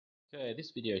Okay,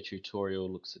 this video tutorial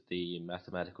looks at the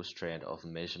mathematical strand of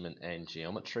measurement and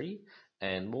geometry,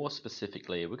 and more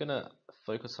specifically, we're going to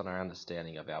focus on our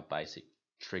understanding of our basic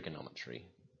trigonometry.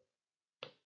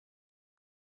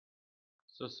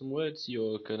 So some words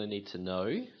you're going to need to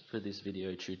know for this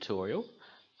video tutorial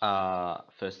are,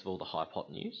 first of all, the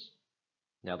hypotenuse.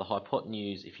 Now the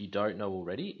hypotenuse, if you don't know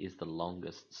already, is the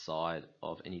longest side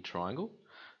of any triangle.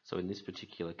 So in this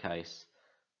particular case,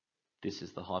 this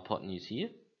is the hypotenuse here,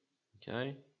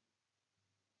 okay?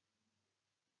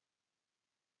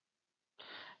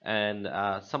 And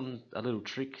a little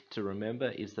trick to remember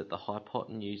is that the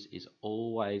hypotenuse is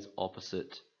always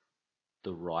opposite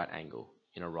the right angle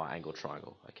in a right angle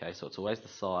triangle. Okay, so it's always the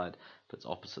side that's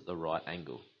opposite the right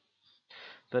angle.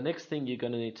 The next thing you're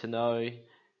going to need to know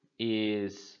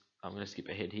is, I'm going to skip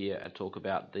ahead here and talk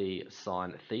about the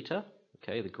sine theta.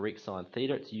 Okay, the Greek sine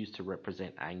theta, it's used to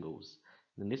represent angles.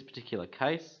 In this particular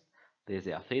case, there's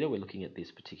our theta, we're looking at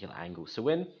this particular angle. So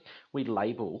when we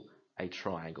label a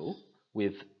triangle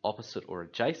with opposite or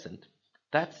adjacent,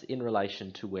 that's in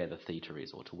relation to where the theta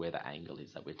is, or to where the angle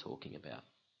is that we're talking about.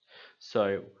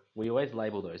 So we always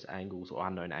label those angles or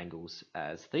unknown angles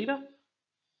as theta.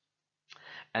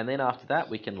 And then after that,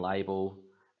 we can label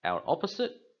our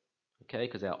opposite, okay,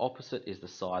 because our opposite is the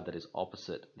side that is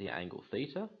opposite the angle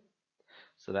theta.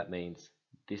 So that means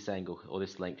this angle, or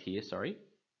this length here, sorry,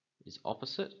 is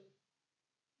opposite.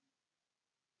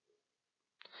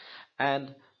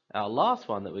 And our last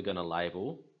one that we're going to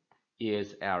label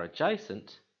is our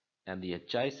adjacent, and the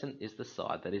adjacent is the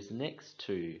side that is next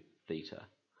to theta,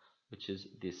 which is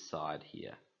this side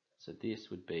here. So this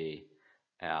would be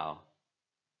our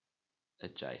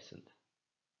adjacent.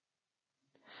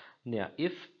 Now,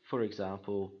 if, for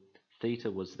example, theta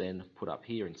was then put up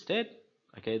here instead,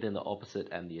 okay, then the opposite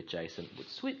and the adjacent would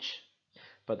switch,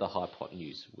 but the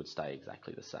hypotenuse would stay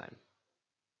exactly the same.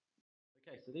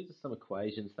 Okay, so these are some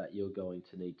equations that you're going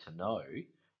to need to know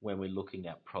when we're looking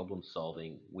at problem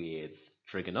solving with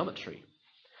trigonometry.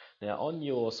 Now, on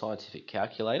your scientific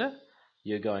calculator,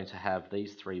 you're going to have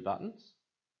these three buttons.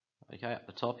 Okay, at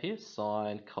the top here,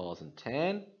 sine, cos, and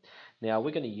tan. Now,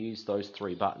 we're going to use those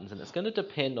three buttons, and it's going to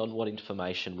depend on what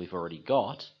information we've already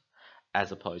got,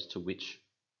 as opposed to which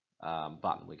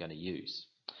button we're going to use.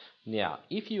 Now,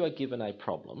 if you are given a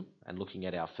problem, and looking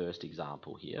at our first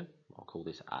example here, I'll call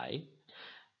this A,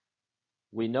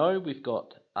 we know we've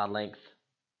got a length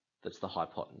that's the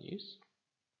hypotenuse.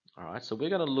 All right, so we're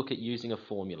going to look at using a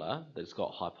formula that's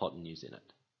got hypotenuse in it.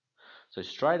 So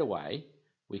straight away,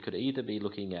 we could either be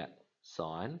looking at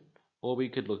sine or we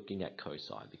could be looking at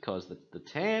cosine, because the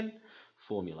tan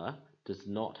formula does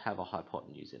not have a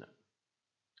hypotenuse in it.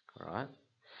 All right.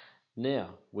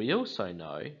 Now, we also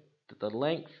know that the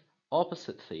length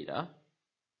opposite theta,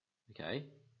 okay,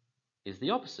 is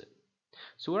the opposite.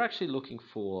 So we're actually looking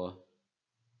for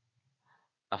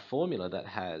a formula that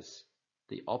has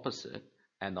the opposite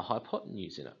and the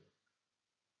hypotenuse in it.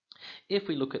 If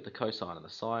we look at the cosine and the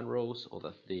sine rules, or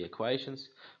the equations,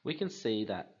 we can see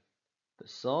that the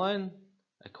sine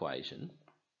equation,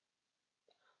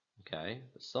 okay,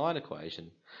 the sine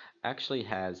equation actually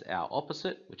has our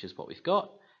opposite, which is what we've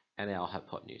got, and our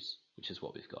hypotenuse, which is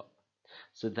what we've got.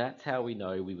 So that's how we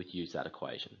know we would use that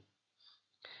equation.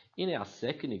 In our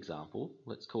second example,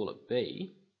 let's call it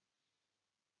B,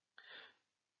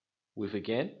 we've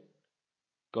again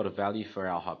got a value for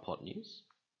our hypotenuse.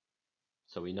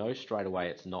 So we know straight away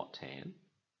it's not tan.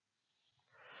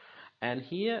 And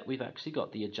here we've actually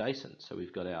got the adjacent. So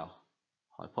we've got our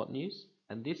hypotenuse,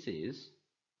 and this is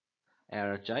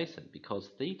our adjacent because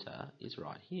theta is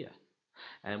right here.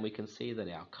 And we can see that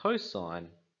our cosine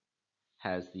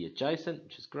has the adjacent,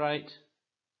 which is great,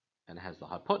 and has the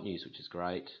hypotenuse, which is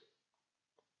great.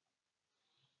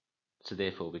 So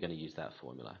therefore we're going to use that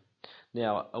formula.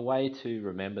 Now, a way to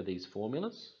remember these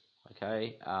formulas,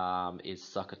 okay, is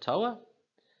SOHCAHTOA.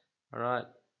 All right,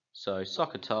 so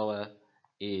SOHCAHTOA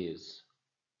is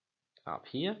up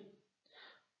here.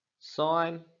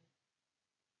 Sine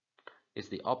is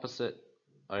the opposite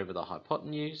over the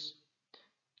hypotenuse.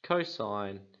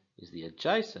 Cosine is the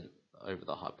adjacent over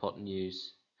the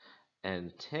hypotenuse.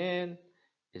 And tan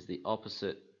is the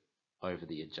opposite over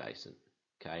the adjacent.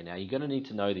 Okay, now you're going to need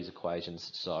to know these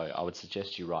equations, so I would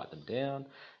suggest you write them down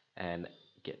and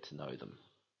get to know them.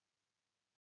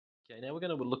 Okay, now we're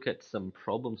going to look at some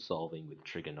problem solving with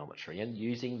trigonometry and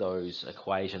using those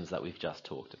equations that we've just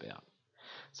talked about.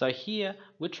 So here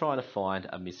we're trying to find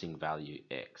a missing value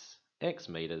x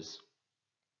meters.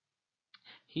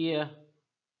 Here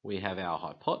we have our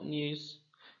hypotenuse.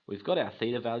 We've got our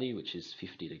theta value, which is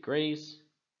 50 degrees,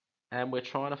 and we're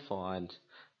trying to find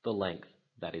the length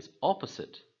that is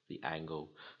opposite the angle.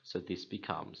 So this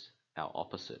becomes our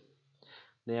opposite.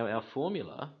 Now our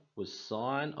formula was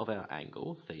sine of our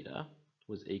angle, theta,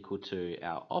 was equal to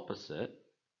our opposite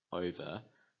over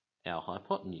our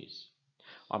hypotenuse.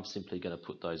 I'm simply going to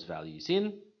put those values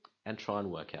in and try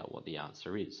and work out what the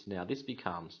answer is. Now this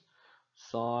becomes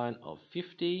sine of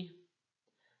 50,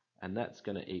 and that's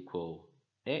going to equal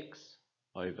x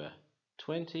over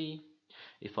 20.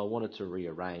 If I wanted to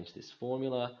rearrange this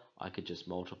formula, I could just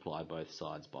multiply both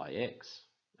sides by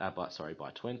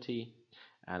by 20,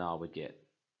 and I would get,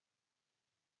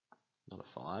 not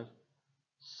a 5,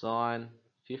 sine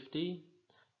 50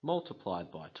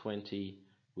 multiplied by 20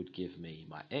 would give me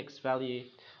my x value.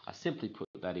 I simply put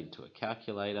that into a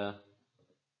calculator,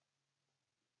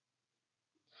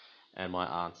 and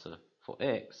my answer for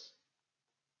x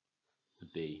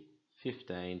would be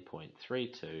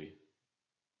 15.32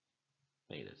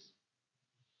 meters.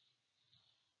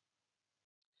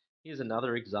 Here's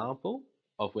another example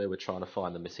of where we're trying to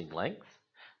find the missing length.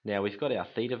 Now we've got our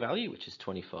theta value, which is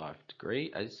 25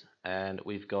 degrees, and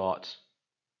we've got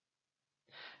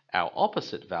our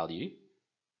opposite value,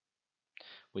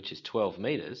 which is 12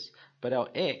 meters, but our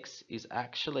x is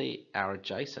actually our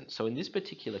adjacent. So in this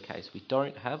particular case, we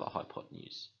don't have a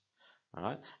hypotenuse. All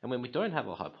right? And when we don't have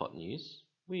a hypotenuse,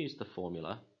 we use the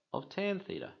formula of tan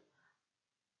theta.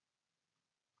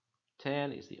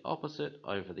 Tan is the opposite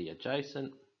over the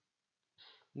adjacent.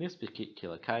 In this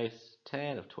particular case,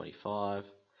 tan of 25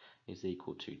 is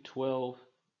equal to 12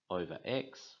 over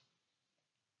x.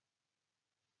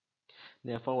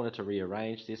 Now if I wanted to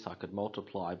rearrange this, I could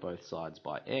multiply both sides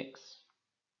by x,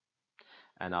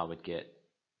 and I would get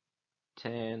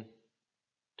tan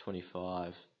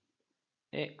 25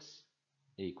 x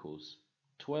equals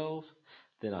 12.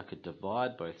 Then I could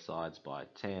divide both sides by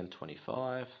tan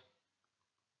 25,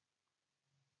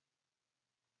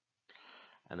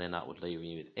 and then that would leave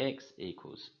me with x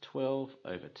equals 12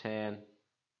 over tan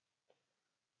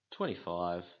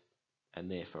 25,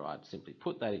 and therefore I'd simply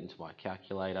put that into my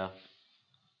calculator.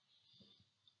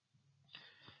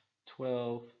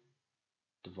 12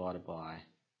 divided by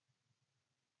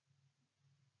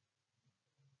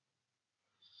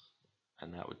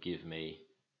and that would give me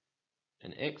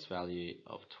an x value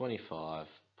of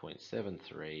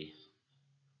 25.73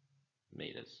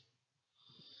 meters.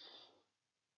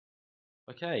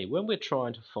 Okay, when we're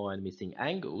trying to find missing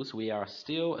angles, we are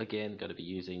still again going to be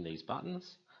using these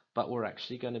buttons, but we're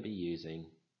actually going to be using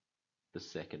the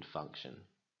second function.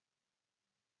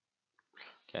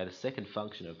 Okay, the second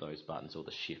function of those buttons, or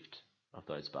the shift of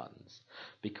those buttons,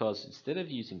 because instead of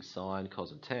using sine,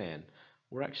 cos and tan,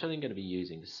 we're actually going to be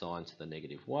using sine to the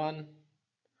 -1,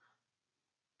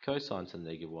 cosine to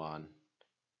the -1,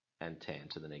 and tan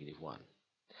to the -1.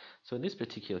 So in this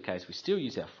particular case, we still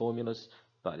use our formulas,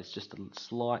 but it's just a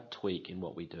slight tweak in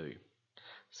what we do.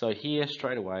 So here,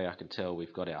 straight away, I can tell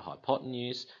we've got our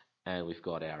hypotenuse and we've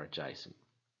got our adjacent.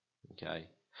 Okay,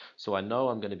 so I know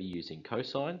I'm going to be using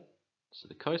cosine. So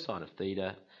the cosine of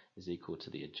theta is equal to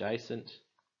the adjacent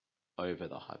over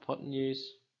the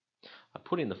hypotenuse. I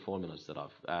put in the formulas that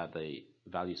the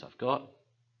values I've got.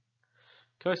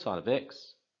 Cosine of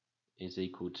x is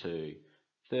equal to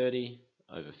 30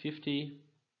 over 50.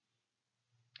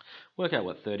 Work out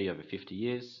what 30 over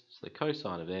 50 is. So the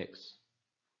cosine of x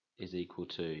is equal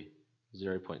to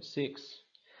 0.6.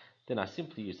 Then I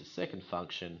simply use the second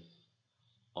function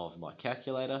of my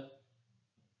calculator,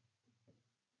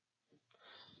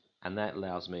 and that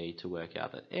allows me to work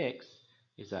out that x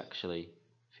is actually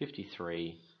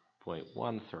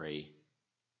 53.13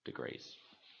 degrees.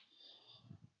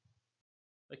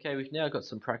 Okay, we've now got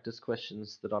some practice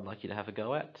questions that I'd like you to have a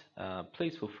go at.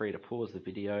 Please feel free to pause the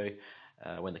video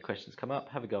when the questions come up,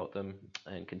 have a go at them,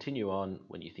 and continue on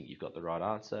when you think you've got the right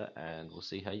answer, and we'll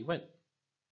see how you went.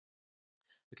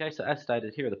 Okay, so as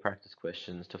stated, here are the practice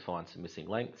questions to find some missing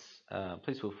lengths.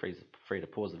 Please feel free to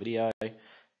pause the video,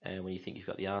 and when you think you've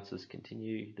got the answers,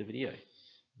 continue the video.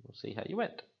 We'll see how you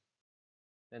went.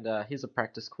 And here's a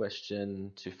practice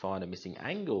question to find a missing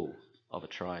angle of a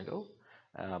triangle.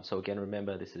 So again,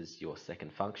 remember, this is your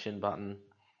second function button.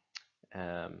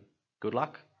 Good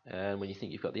luck, and when you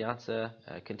think you've got the answer,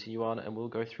 continue on, and we'll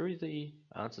go through the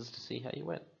answers to see how you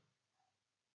went.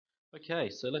 Okay,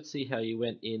 so let's see how you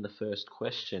went in the first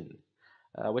question.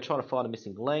 We're trying to find a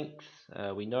missing length.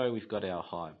 We know we've got our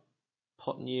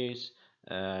hypotenuse,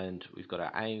 and we've got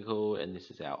our angle, and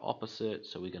this is our opposite,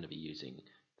 so we're going to be using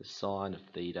the sine of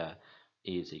theta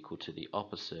is equal to the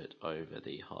opposite over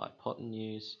the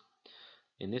hypotenuse.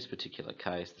 In this particular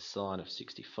case, the sine of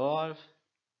 65,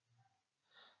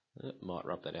 might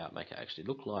rub that out, make it actually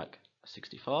look like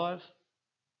 65.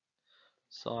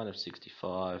 Sine of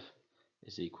 65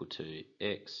 is equal to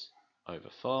x over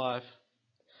 5.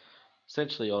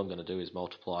 Essentially all I'm going to do is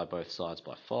multiply both sides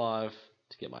by 5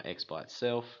 to get my x by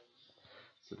itself.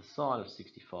 So the sine of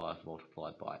 65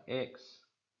 multiplied by x,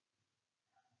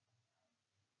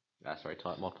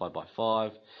 multiplied by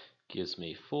 5 gives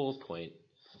me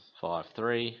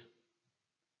 4.53.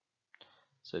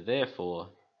 So therefore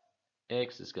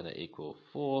x is going to equal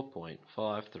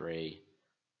 4.53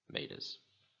 meters.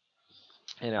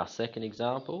 In our second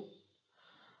example,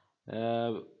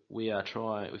 we've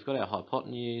got our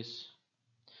hypotenuse,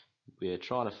 we're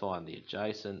trying to find the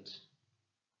adjacent,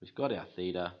 we've got our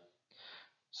theta,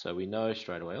 so we know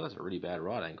straight away, that's a really bad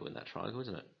right angle in that triangle,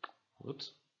 isn't it?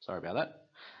 Whoops, sorry about that.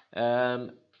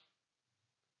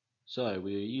 So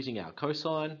we're using our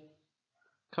cosine.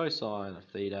 Cosine of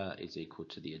theta is equal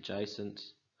to the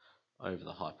adjacent over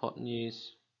the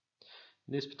hypotenuse.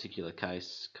 In this particular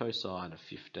case, cosine of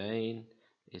 15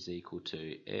 is equal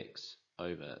to x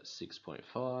over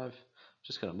 6.5.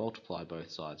 Just going to multiply both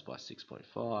sides by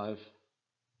 6.5.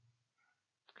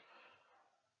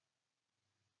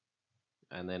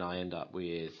 And then I end up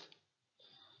with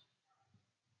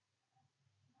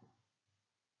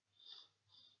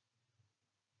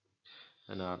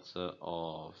an answer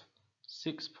of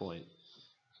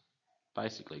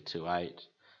 6.28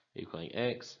 equaling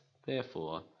x.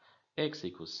 Therefore, x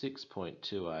equals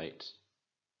 6.28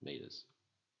 meters.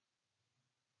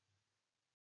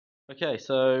 Okay,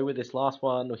 so with this last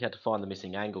one, we had to find the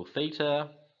missing angle theta.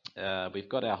 We've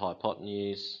got our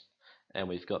hypotenuse and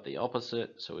we've got the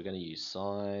opposite, so we're going to use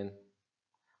sine.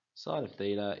 Sine of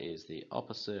theta is the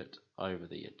opposite over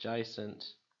the adjacent.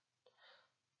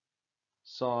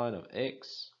 Sine of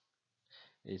x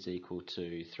is equal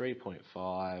to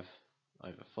 3.5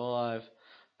 over 5. I'm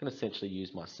going to essentially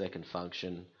use my second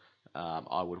function.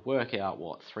 I would work out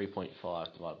what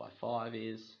 3.5 divided by 5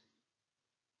 is.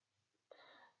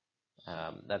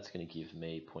 That's going to give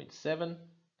me 0.7.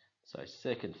 So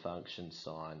second function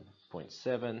sine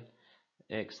 0.7.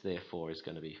 X therefore is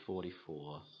going to be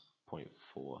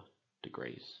 44.4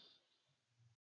 degrees.